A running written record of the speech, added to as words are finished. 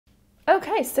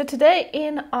Okay, so today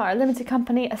in our Limited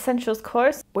Company Essentials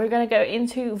course, we're going to go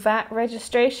into VAT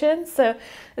registration. So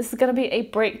this is going to be a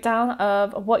breakdown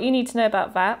of what you need to know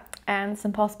about VAT and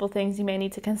some possible things you may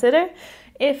need to consider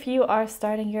if you are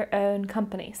starting your own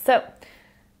company. So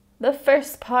the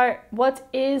first part, what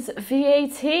is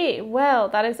VAT? Well,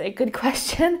 that is a good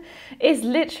question. It's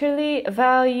literally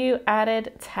value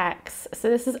added tax. So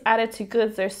this is added to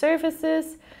goods or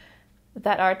services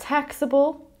that are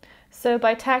taxable. So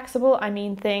by taxable, I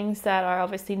mean things that are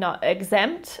obviously not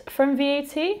exempt from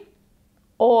VAT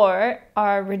or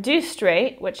are reduced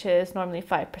rate, which is normally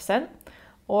 5%,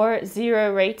 or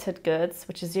zero rated goods,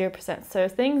 which is 0%. So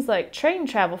things like train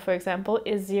travel, for example,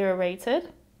 is zero rated,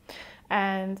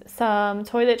 and some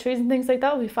toiletries and things like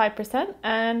that will be 5%.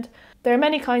 And there are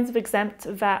many kinds of exempt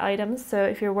VAT items. So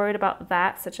if you're worried about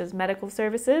that, such as medical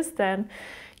services, then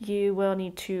you will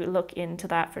need to look into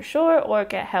that for sure, or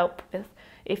get help with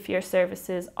if your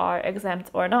services are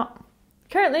exempt or not.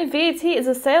 Currently, VAT is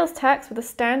a sales tax with a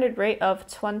standard rate of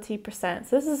 20%.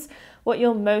 So this is what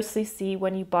you'll mostly see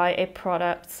when you buy a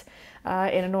product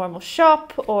in a normal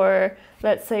shop, or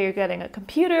let's say you're getting a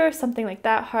computer, something like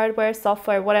that, hardware,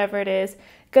 software, whatever it is,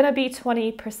 gonna be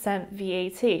 20%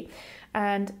 VAT.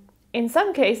 And in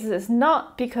some cases, it's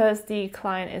not because the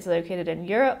client is located in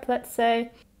Europe, let's say.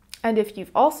 And if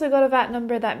you've also got a VAT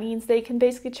number, that means they can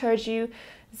basically charge you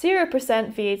 0%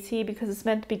 VAT because it's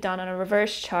meant to be done on a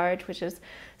reverse charge, which is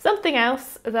something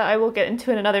else that I will get into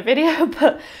in another video.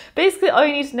 But basically all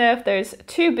you need to know, if there's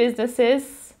two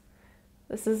businesses,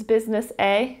 this is business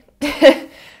A,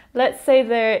 let's say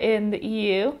they're in the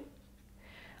EU.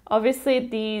 Obviously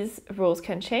these rules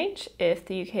can change if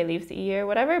the UK leaves the EU or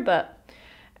whatever,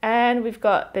 and we've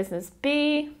got business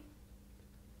B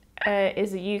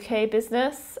is a UK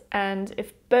business, and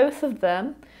if both of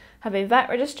them have a VAT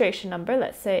registration number,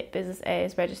 let's say business A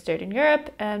is registered in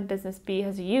Europe and business B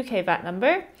has a UK VAT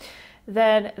number,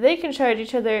 then they can charge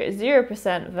each other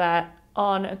 0% VAT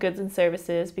on goods and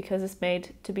services because it's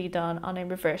made to be done on a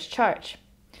reverse charge.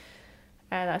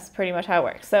 And that's pretty much how it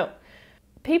works. So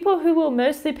people who will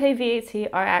mostly pay VAT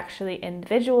are actually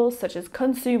individuals, such as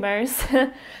consumers.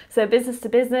 So business to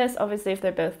business, obviously if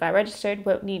they're both VAT registered,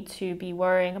 won't need to be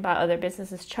worrying about other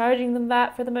businesses charging them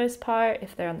VAT for the most part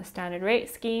if they're on the standard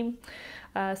rate scheme.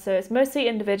 So it's mostly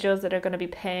individuals that are going to be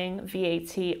paying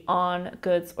VAT on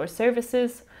goods or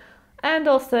services, and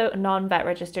also non-VAT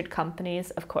registered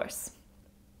companies, of course.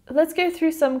 Let's go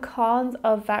through some cons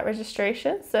of VAT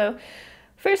registration. So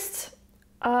first,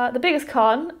 the biggest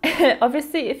con,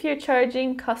 obviously if you're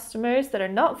charging customers that are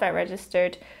not VAT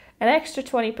registered an extra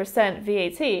 20%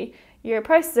 VAT, your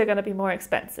prices are going to be more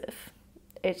expensive.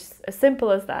 It's as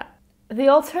simple as that. The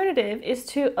alternative is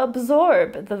to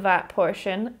absorb the VAT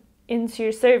portion into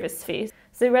your service fees.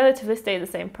 So they relatively stay the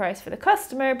same price for the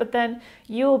customer, but then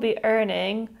you'll be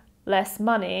earning less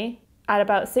money at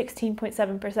about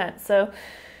 16.7%. So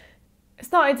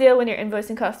it's not ideal when you're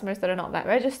invoicing customers that are not VAT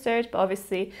registered, but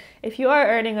obviously if you are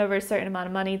earning over a certain amount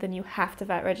of money, then you have to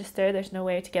VAT register. There's no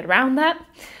way to get around that.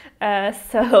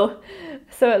 So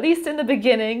at least in the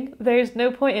beginning, there's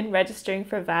no point in registering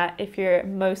for VAT if you're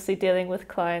mostly dealing with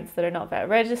clients that are not VAT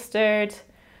registered,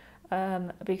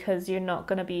 because you're not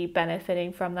going to be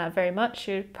benefiting from that very much.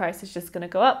 Your price is just going to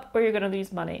go up, or you're going to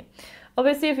lose money.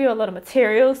 Obviously, if you have a lot of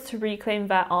materials to reclaim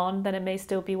VAT on, then it may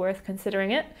still be worth considering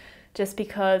it, just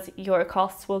because your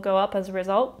costs will go up as a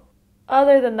result.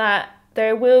 Other than that,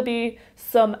 there will be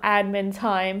some admin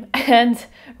time and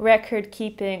record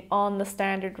keeping on the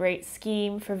standard rate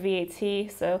scheme for VAT.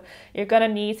 So you're going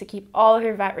to need to keep all of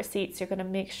your VAT receipts. You're going to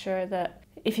make sure that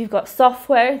if you've got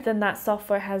software, then that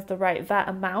software has the right VAT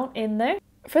amount in there.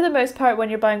 For the most part, when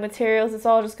you're buying materials, it's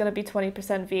all just going to be 20%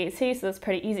 VAT, so that's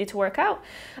pretty easy to work out.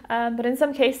 But in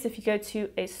some cases, if you go to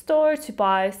a store to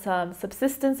buy some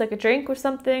subsistence, like a drink or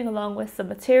something, along with some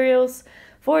materials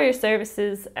for your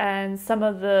services, and some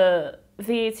of the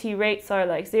VAT rates are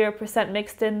like 0%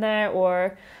 mixed in there,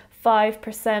 or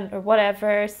 5% or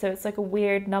whatever, so it's like a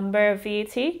weird number of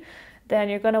VAT, then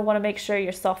you're going to want to make sure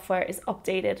your software is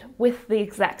updated with the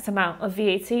exact amount of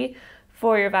VAT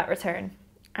for your VAT return.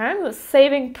 And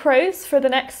saving pros for the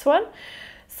next one.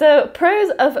 So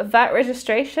pros of VAT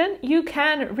registration, you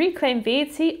can reclaim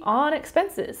VAT on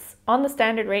expenses on the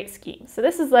standard rate scheme. So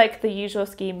this is like the usual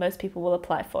scheme most people will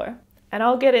apply for. And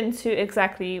I'll get into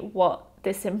exactly what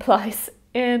this implies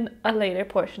in a later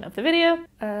portion of the video.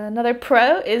 Another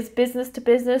pro is business to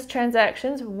business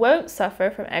transactions won't suffer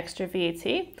from extra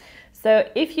VAT. So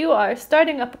if you are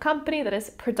starting up a company that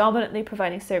is predominantly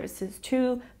providing services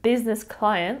to business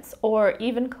clients, or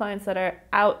even clients that are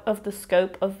out of the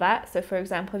scope of VAT, so for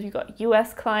example, if you've got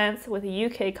US clients with a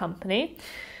UK company,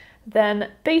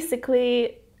 then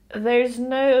basically there's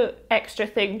no extra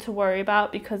thing to worry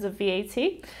about because of VAT.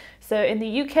 So in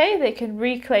the UK, they can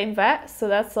reclaim VAT, so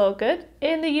that's all good.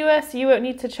 In the US, you won't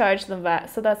need to charge them VAT,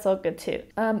 so that's all good too.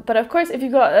 But of course, if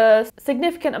you've got a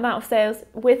significant amount of sales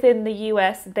within the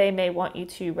US, they may want you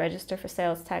to register for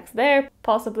sales tax there,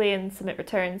 possibly, and submit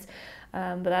returns.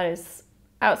 But that is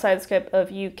outside the scope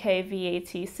of UK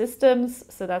VAT systems,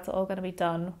 so that's all going to be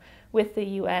done with the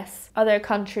US. Other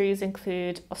countries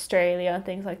include Australia and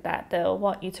things like that. They'll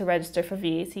want you to register for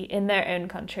VAT in their own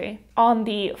country. On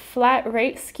the flat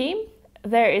rate scheme,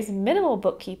 there is minimal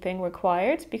bookkeeping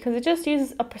required because it just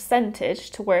uses a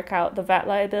percentage to work out the VAT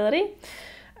liability.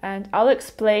 And I'll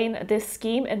explain this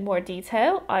scheme in more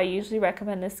detail. I usually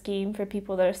recommend this scheme for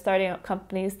people that are starting up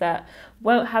companies that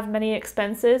won't have many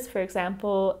expenses. For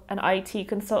example, an IT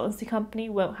consultancy company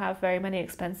won't have very many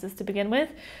expenses to begin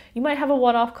with. You might have a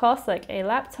one-off cost like a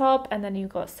laptop, and then you've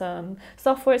got some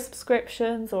software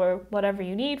subscriptions or whatever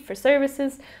you need for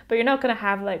services, but you're not going to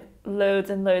have like loads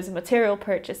and loads of material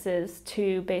purchases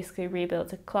to basically rebuild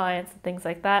to clients and things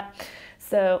like that.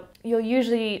 So you'll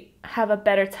usually have a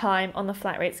better time on the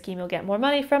flat rate scheme. You'll get more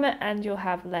money from it and you'll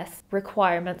have less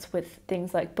requirements with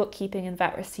things like bookkeeping and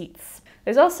VAT receipts.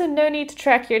 There's also no need to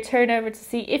track your turnover to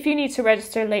see if you need to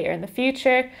register later in the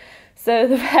future. So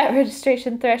the VAT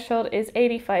registration threshold is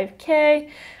 85k,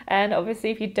 and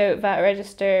obviously if you don't VAT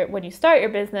register when you start your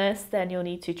business, then you'll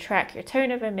need to track your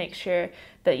turnover and make sure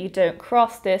that you don't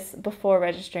cross this before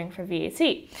registering for VAT.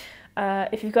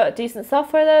 If you've got decent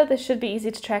software though, this should be easy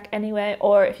to track anyway,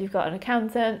 or if you've got an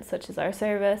accountant such as our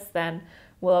service, then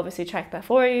we'll obviously track that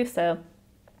for you. So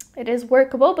it is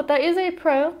workable, but that is a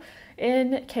pro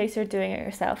in case you're doing it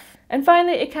yourself. And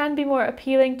finally, it can be more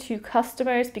appealing to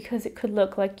customers because it could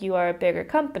look like you are a bigger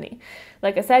company.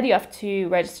 Like I said, you have to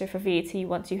register for VAT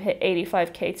once you hit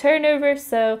 85k turnover.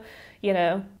 So, you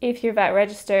know, if you're VAT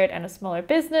registered and a smaller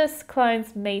business,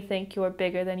 clients may think you're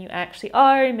bigger than you actually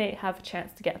are. You may have a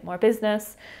chance to get more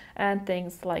business and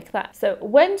things like that. So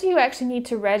when do you actually need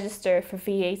to register for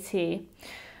VAT?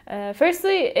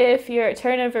 Firstly, if your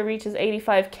turnover reaches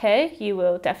 85k, you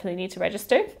will definitely need to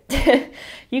register.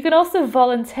 You can also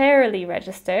voluntarily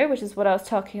register, which is what I was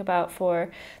talking about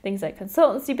for things like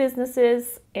consultancy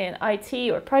businesses in IT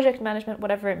or project management,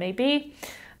 whatever it may be.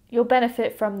 You'll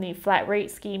benefit from the flat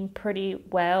rate scheme pretty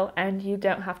well, and you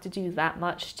don't have to do that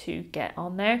much to get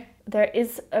on there. There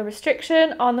is a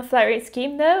restriction on the flat rate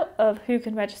scheme though of who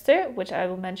can register, which I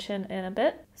will mention in a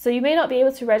bit. So you may not be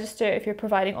able to register if you're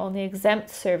providing only exempt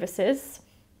services.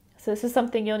 So this is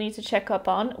something you'll need to check up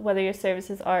on, whether your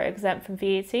services are exempt from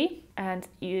VAT, and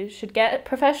you should get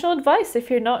professional advice if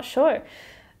you're not sure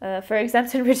for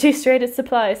exempt and reduced rated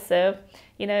supplies. So,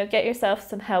 you know, get yourself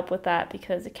some help with that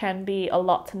because it can be a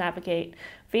lot to navigate.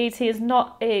 VAT is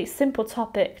not a simple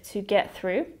topic to get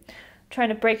through. I'm trying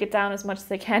to break it down as much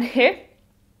as I can here,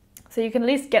 so you can at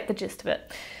least get the gist of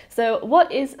it. So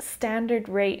what is standard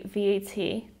rate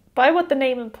VAT? By what the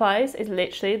name implies, is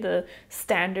literally the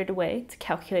standard way to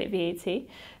calculate VAT,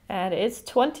 and it's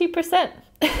 20%.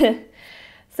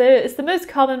 So it's the most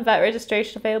common VAT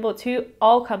registration available to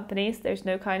all companies. There's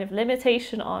no kind of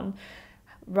limitation on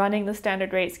running the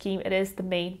standard rate scheme. It is the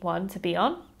main one to be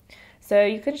on. So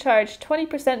you can charge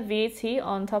 20% VAT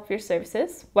on top of your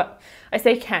services. Well, I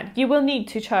say can. You will need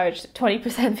to charge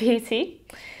 20%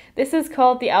 VAT. This is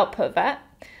called the output VAT.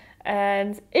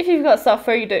 And if you've got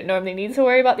software, you don't normally need to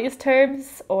worry about these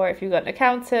terms. Or if you've got an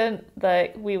accountant,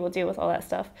 like we will deal with all that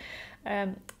stuff.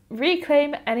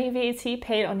 Reclaim any VAT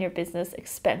paid on your business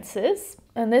expenses.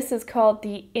 And this is called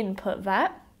the input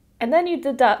VAT. And then you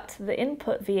deduct the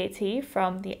input VAT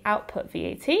from the output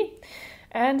VAT.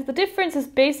 And the difference is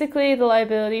basically the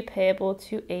liability payable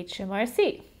to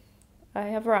HMRC. I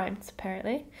have rhymes,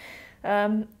 apparently.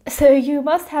 So you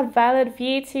must have valid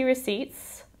VAT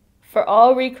receipts for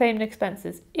all reclaimed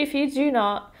expenses. If you do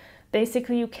not,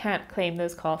 basically you can't claim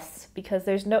those costs because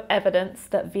there's no evidence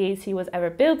that VAT was ever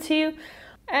billed to you.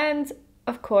 And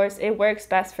of course, it works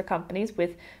best for companies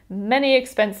with many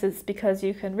expenses because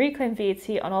you can reclaim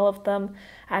VAT on all of them,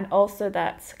 and also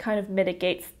that kind of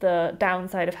mitigates the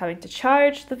downside of having to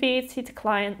charge the VAT to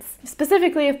clients,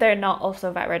 specifically if they're not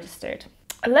also VAT registered.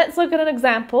 Let's look at an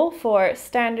example for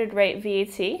standard rate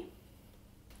VAT.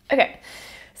 Okay,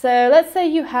 so let's say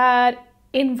you had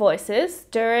invoices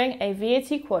during a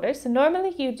VAT quarter. So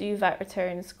normally you do VAT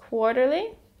returns quarterly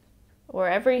or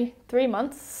every 3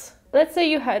 months. Let's say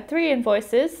you had 3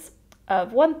 invoices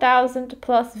of 1,000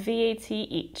 plus VAT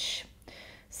each.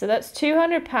 So that's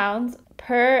 £200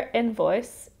 per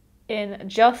invoice in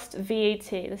just VAT.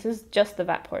 This is just the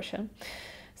VAT portion.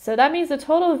 So that means the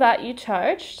total VAT you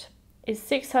charged is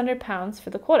 £600 for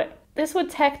the quarter. This would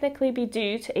technically be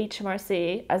due to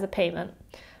HMRC as a payment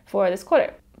for this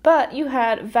quarter. But you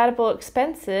had VATable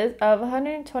expenses of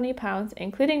 £120,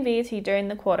 including VAT during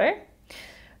the quarter.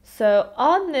 So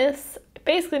on this, it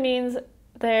basically means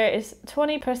there is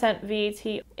 20%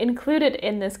 VAT included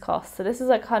in this cost. So this is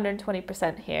like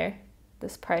 120% here,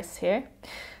 this price here,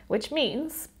 which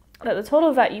means that the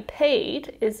total VAT you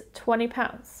paid is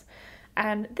 £20.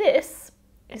 And this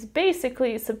is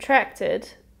basically subtracted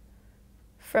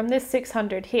from this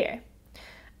 600 here.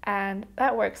 And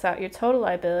that works out your total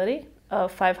liability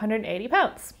of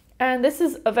 £580. And this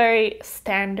is a very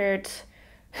standard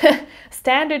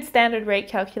rate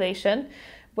calculation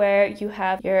where you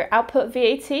have your output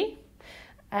VAT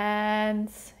and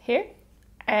here,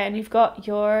 and you've got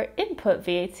your input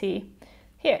VAT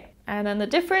here. And then the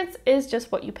difference is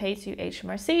just what you pay to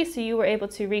HMRC. So you were able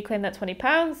to reclaim that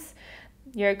 £20.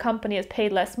 Your company has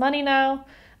paid less money now,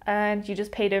 and you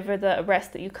just paid over the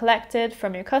rest that you collected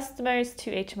from your customers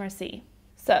to HMRC.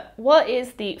 So what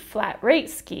is the flat rate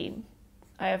scheme?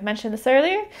 I have mentioned this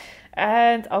earlier,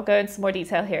 and I'll go into some more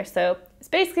detail here. So it's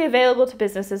basically available to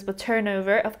businesses with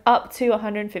turnover of up to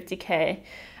 150k.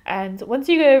 And once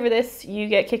you go over this, you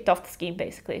get kicked off the scheme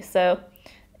basically. So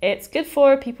it's good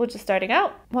for people just starting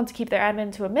out, want to keep their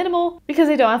admin to a minimal because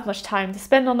they don't have much time to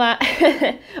spend on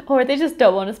that, or they just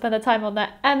don't want to spend the time on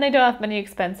that and they don't have many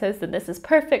expenses, then this is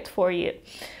perfect for you.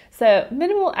 So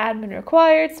minimal admin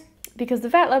required because the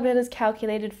VAT liability is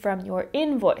calculated from your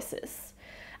invoices.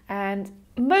 And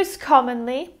most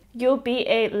commonly, you'll be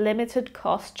a limited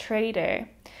cost trader.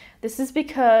 This is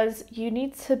because you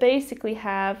need to basically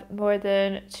have more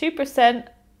than 2%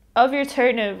 of your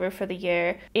turnover for the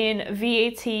year in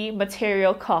VAT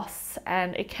material costs.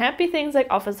 And it can't be things like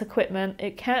office equipment,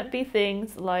 it can't be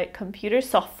things like computer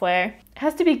software. It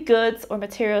has to be goods or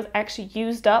materials actually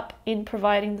used up in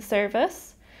providing the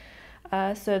service.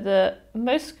 So the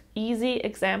most easy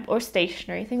example, or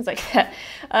stationery, things like that.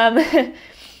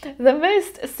 The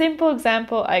most simple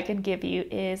example I can give you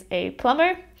is a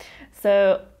plumber.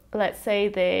 So let's say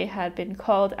they had been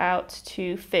called out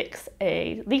to fix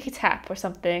a leaky tap or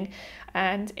something,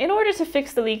 and in order to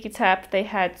fix the leaky tap they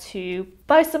had to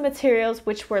buy some materials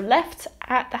which were left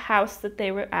at the house that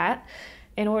they were at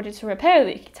in order to repair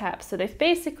the leaky tap. So they've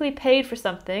basically paid for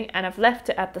something and have left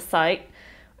it at the site,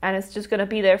 and it's just going to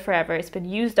be there forever. It's been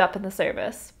used up in the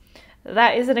service.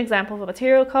 That is an example of a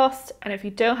material cost, and if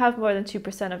you don't have more than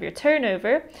 2% of your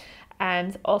turnover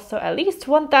and also at least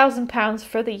 £1,000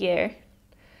 for the year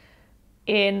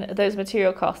in those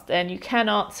material costs, then you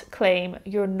cannot claim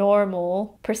your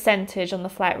normal percentage on the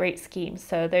flat rate scheme.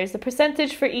 So there's a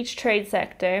percentage for each trade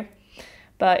sector,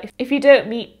 but if you don't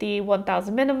meet the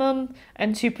 1,000 minimum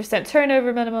and 2%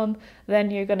 turnover minimum, then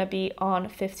you're going to be on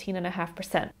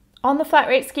 15.5%. On the flat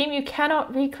rate scheme, you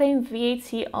cannot reclaim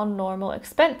VAT on normal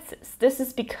expenses. This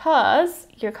is because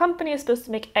your company is supposed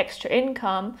to make extra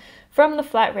income from the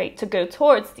flat rate to go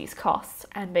towards these costs,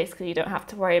 and basically you don't have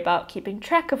to worry about keeping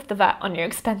track of the VAT on your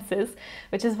expenses,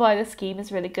 which is why the scheme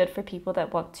is really good for people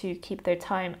that want to keep their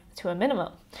time to a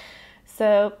minimum.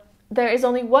 So there is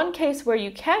only one case where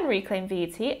you can reclaim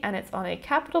VAT, and it's on a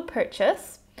capital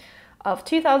purchase of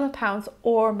 £2,000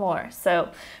 or more.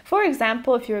 So for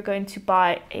example, if you were going to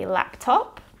buy a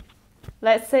laptop,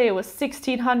 let's say it was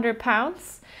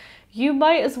 £1,600, you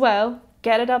might as well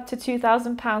get it up to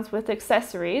 £2,000 with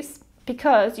accessories,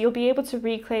 because you'll be able to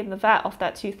reclaim the VAT off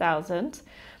that £2,000,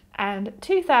 and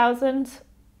 £2,000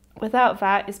 without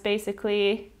VAT is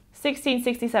basically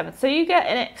 £1,667. So you get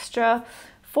an extra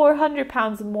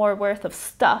 £400 more worth of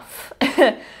stuff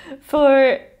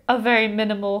for a very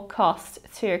minimal cost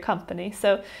to your company.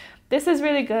 So this is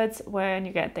really good when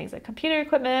you get things like computer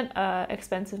equipment,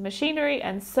 expensive machinery,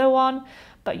 and so on.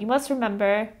 But you must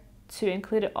remember to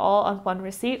include it all on one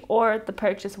receipt or the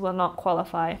purchase will not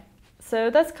qualify. So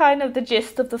that's kind of the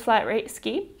gist of the flat rate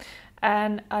scheme.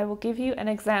 And I will give you an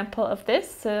example of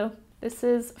this. So this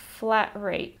is flat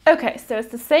rate. Okay, so it's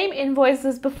the same invoice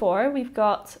as before. We've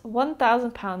got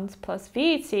 £1,000 plus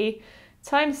VAT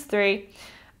times 3.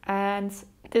 And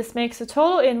this makes a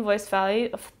total invoice value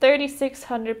of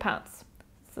 £3,600.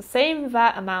 It's the same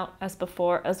VAT amount as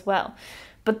before as well.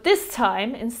 But this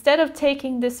time, instead of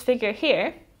taking this figure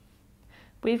here,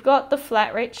 we've got the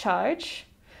flat rate charge,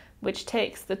 which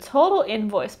takes the total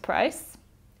invoice price,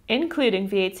 including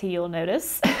VAT, you'll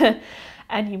notice,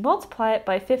 and you multiply it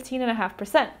by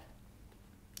 15.5%.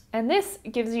 And this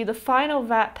gives you the final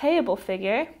VAT payable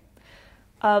figure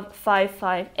of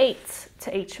 558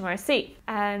 to HMRC.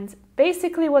 And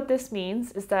basically what this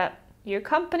means is that your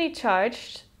company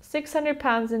charged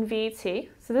 £600 in VAT.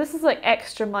 So this is like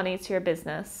extra money to your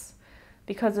business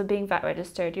because of being VAT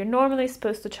registered. You're normally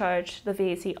supposed to charge the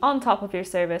VAT on top of your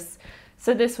service,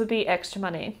 so this would be extra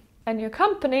money. And your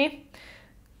company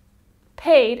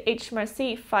paid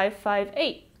HMRC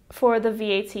 558 for the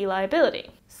VAT liability.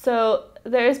 So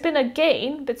there has been a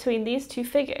gain between these two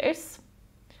figures,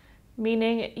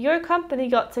 meaning your company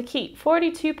got to keep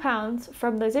 £42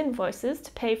 from those invoices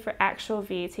to pay for actual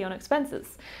VAT on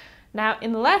expenses. Now,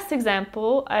 in the last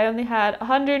example, I only had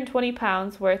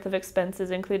 £120 worth of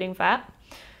expenses, including VAT.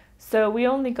 So we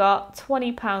only got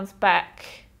 £20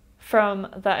 back from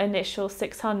the initial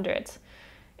 600.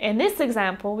 In this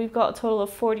example, we've got a total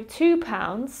of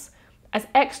 £42 as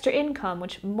extra income,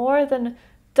 which more than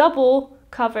double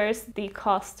covers the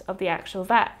cost of the actual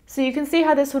VAT. So you can see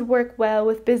how this would work well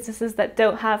with businesses that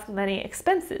don't have many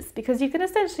expenses, because you can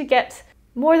essentially get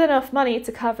more than enough money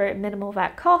to cover minimal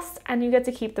VAT costs and you get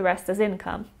to keep the rest as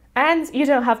income. And you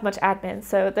don't have much admin,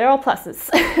 so they're all pluses.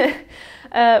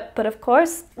 But of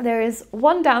course, there is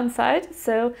one downside.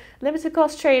 So limited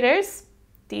cost traders,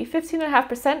 the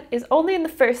 15.5% is only in the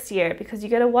first year, because you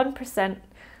get a 1%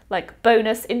 like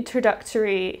bonus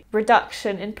introductory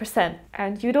reduction in percent,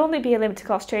 and you'd only be a limited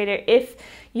cost trader if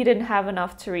you didn't have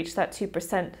enough to reach that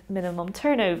 2% minimum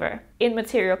turnover in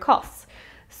material costs.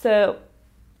 So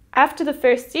after the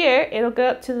first year, it'll go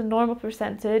up to the normal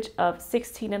percentage of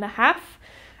 16.5%,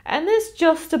 and this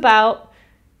just about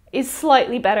is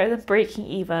slightly better than breaking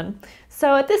even.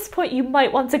 So at this point, you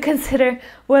might want to consider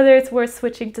whether it's worth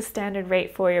switching to standard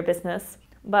rate for your business.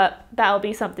 But that'll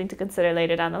be something to consider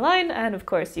later down the line, and of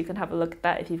course you can have a look at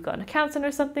that if you've got an accountant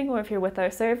or something, or if you're with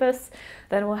our service,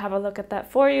 then we'll have a look at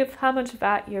that for you, of how much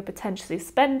VAT you're potentially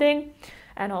spending,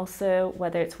 and also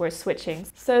whether it's worth switching.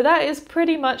 So that is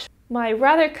pretty much my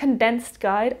rather condensed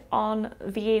guide on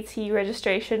VAT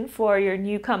registration for your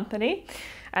new company.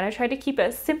 And I try to keep it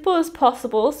as simple as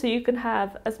possible so you can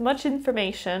have as much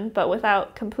information, but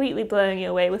without completely blowing you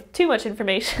away with too much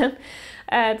information.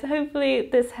 And hopefully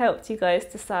this helped you guys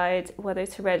decide whether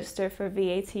to register for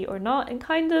VAT or not, and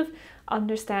kind of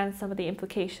understand some of the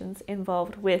implications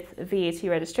involved with VAT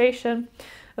registration.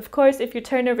 Of course, if your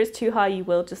turnover is too high, you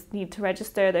will just need to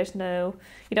register. You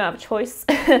don't have a choice.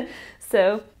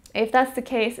 So if that's the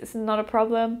case, it's not a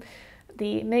problem.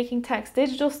 The Making Tax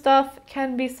Digital stuff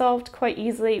can be solved quite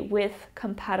easily with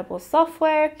compatible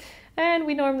software, and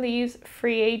we normally use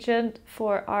Free Agent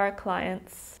for our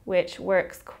clients, which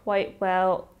works quite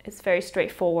well. It's very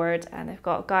straightforward, and they've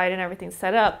got a guide and everything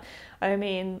set up. I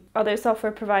mean, other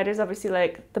software providers, obviously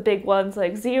like the big ones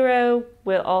like Xero,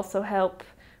 will also help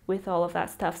with all of that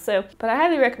stuff. But I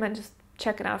highly recommend just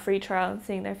checking out a free trial and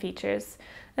seeing their features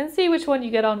and see which one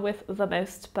you get on with the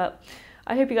most. But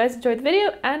I hope you guys enjoyed the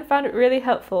video and found it really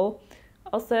helpful.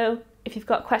 Also, if you've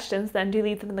got questions, then do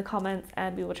leave them in the comments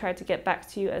and we will try to get back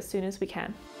to you as soon as we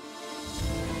can.